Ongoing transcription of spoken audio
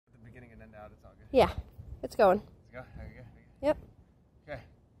Yeah, it's going. Let's go. Yep. Okay.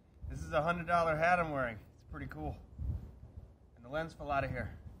 This is a $100 hat I'm wearing. It's pretty cool. And the lens fell out of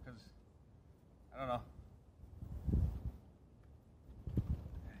here because I don't know.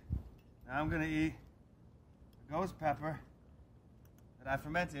 Now I'm gonna eat a ghost pepper that I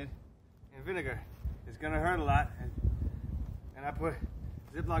fermented in vinegar. It's gonna hurt a lot, and I put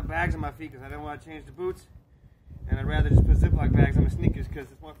Ziploc bags on my feet because I didn't want to change the boots, and I'd rather just put Ziploc bags on my sneakers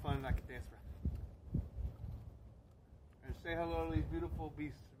because it's more fun and I can dance around. And say hello to these beautiful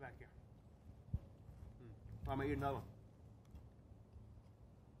beasts back here. I'm gonna eat another one.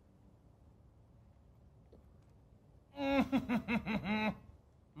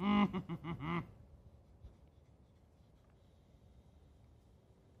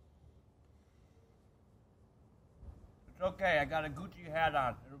 It's okay, I got a Gucci hat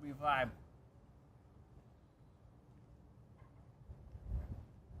on. It'll be fine.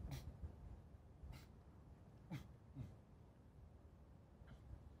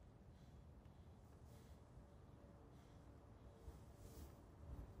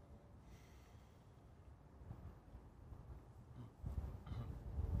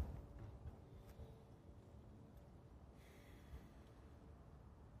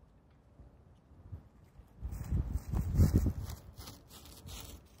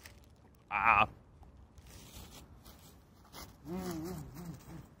 Ah.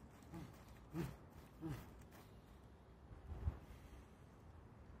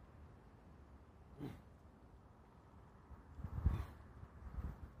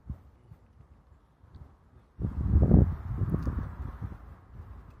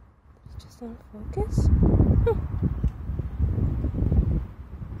 It's just on focus.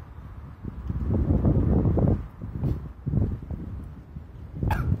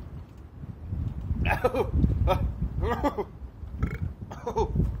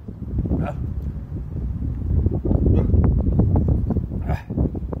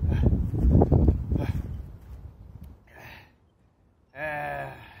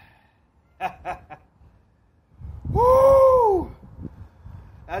 Woo!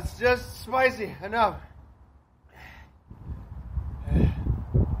 That's just spicy enough.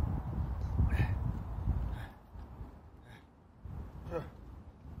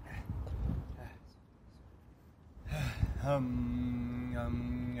 Yum,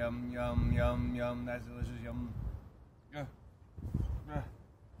 yum, yum, yum, yum. That's delicious. Yum.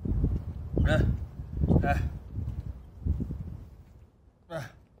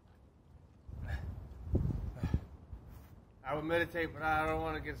 I would meditate, but I don't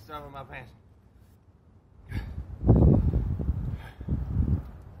want to get stuff in my pants.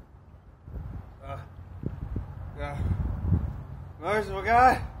 Merciful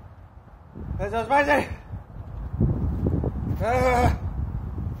God, that's so spicy.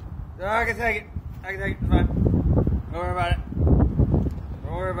 No, I can take it. I can take it. It's fine. Don't worry about it.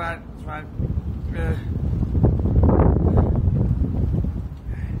 Don't worry about it. It's fine.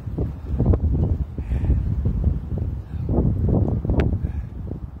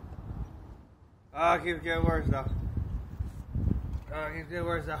 Oh, it keeps getting worse though. Oh, it keeps getting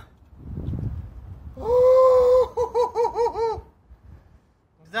worse though.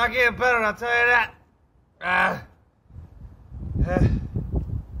 It's not getting better, I'll tell you that.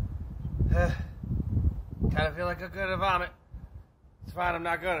 Kind of feel like I'm gonna vomit. It's fine, I'm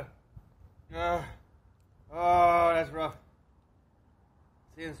not gonna. Oh, that's rough.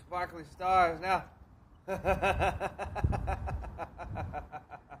 Seeing sparkly stars now.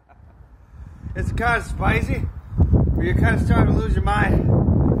 It's kind of spicy, where you're kind of starting to lose your mind.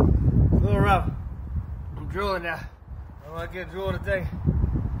 It's a little rough. I'm drooling now. I want to get drooling today.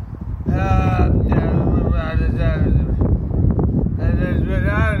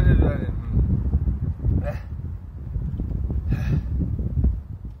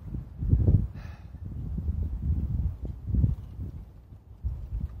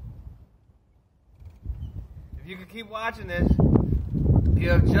 If you could keep watching this, you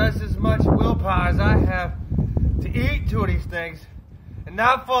have just as much willpower as I have to eat two of these things and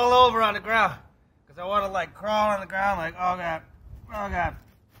not fall over on the ground. Because I want to like crawl on the ground like, oh God, oh God.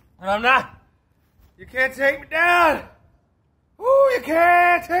 But I'm not. You can't take me down. Ooh, you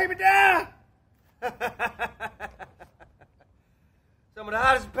can't take me down. Some of the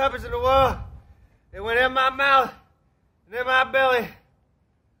hottest peppers in the world. They went in my mouth and in my belly.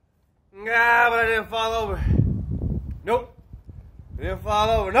 Nah, but I didn't fall over. Nope. I didn't fall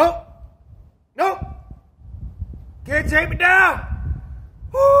over. Nope. Nope. Can't take me down.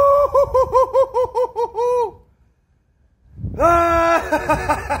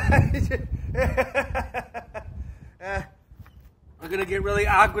 We're gonna get really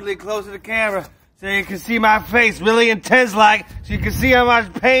awkwardly close to the camera so you can see my face really intense like, so you can see how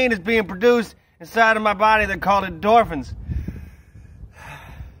much pain is being produced inside of my body. They're called endorphins.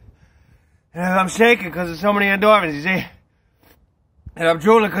 And I'm shaking because there's so many endorphins, you see? And I'm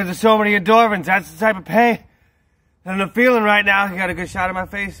drooling because there's so many endorphins. That's the type of pain that I'm feeling right now. You got a good shot of my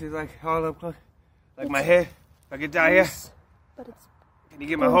face. It's like all up close. Like my head. If I get down here. But it's... Can you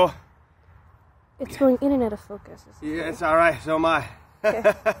get my whole... It's going in and out of focus. Yeah, it's alright. So am I.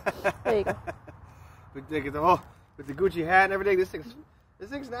 Okay. There you go. Get the whole... With the Gucci hat and everything. This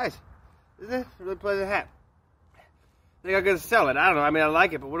thing's nice. Isn't it? It's a really pleasant hat. I think I'm going to sell it. I don't know. I mean, I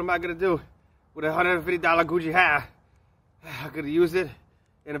like it. But what am I going to do with a $150 Gucci hat? I could use it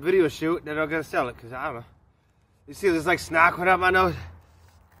in a video shoot, then I'm gonna sell it, because I don't know. You see this like snot coming out my nose?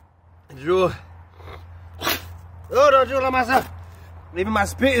 Drool. Oh, don't drool on myself. Even my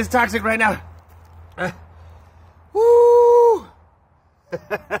spit is toxic right now. Woo!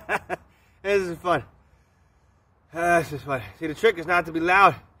 This is fun. This is fun. See, the trick is not to be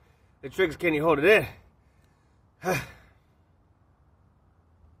loud. The trick is can you hold it in?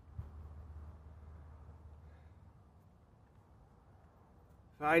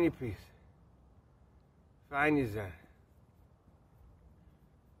 Find your peace. Find your zen.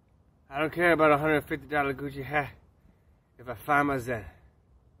 I don't care about a $150 Gucci hat if I find my zen.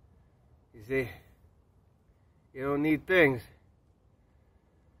 You see, you don't need things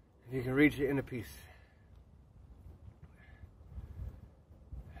if you can reach your inner peace.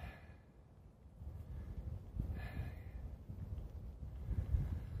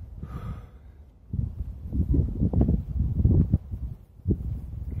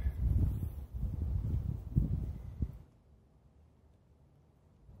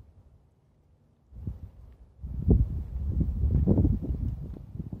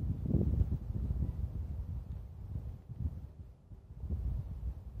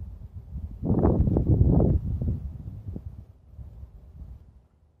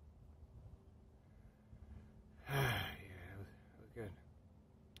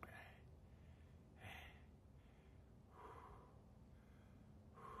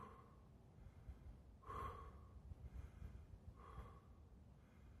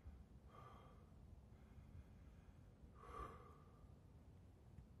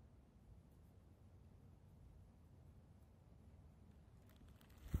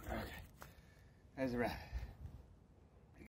 That's a wrap.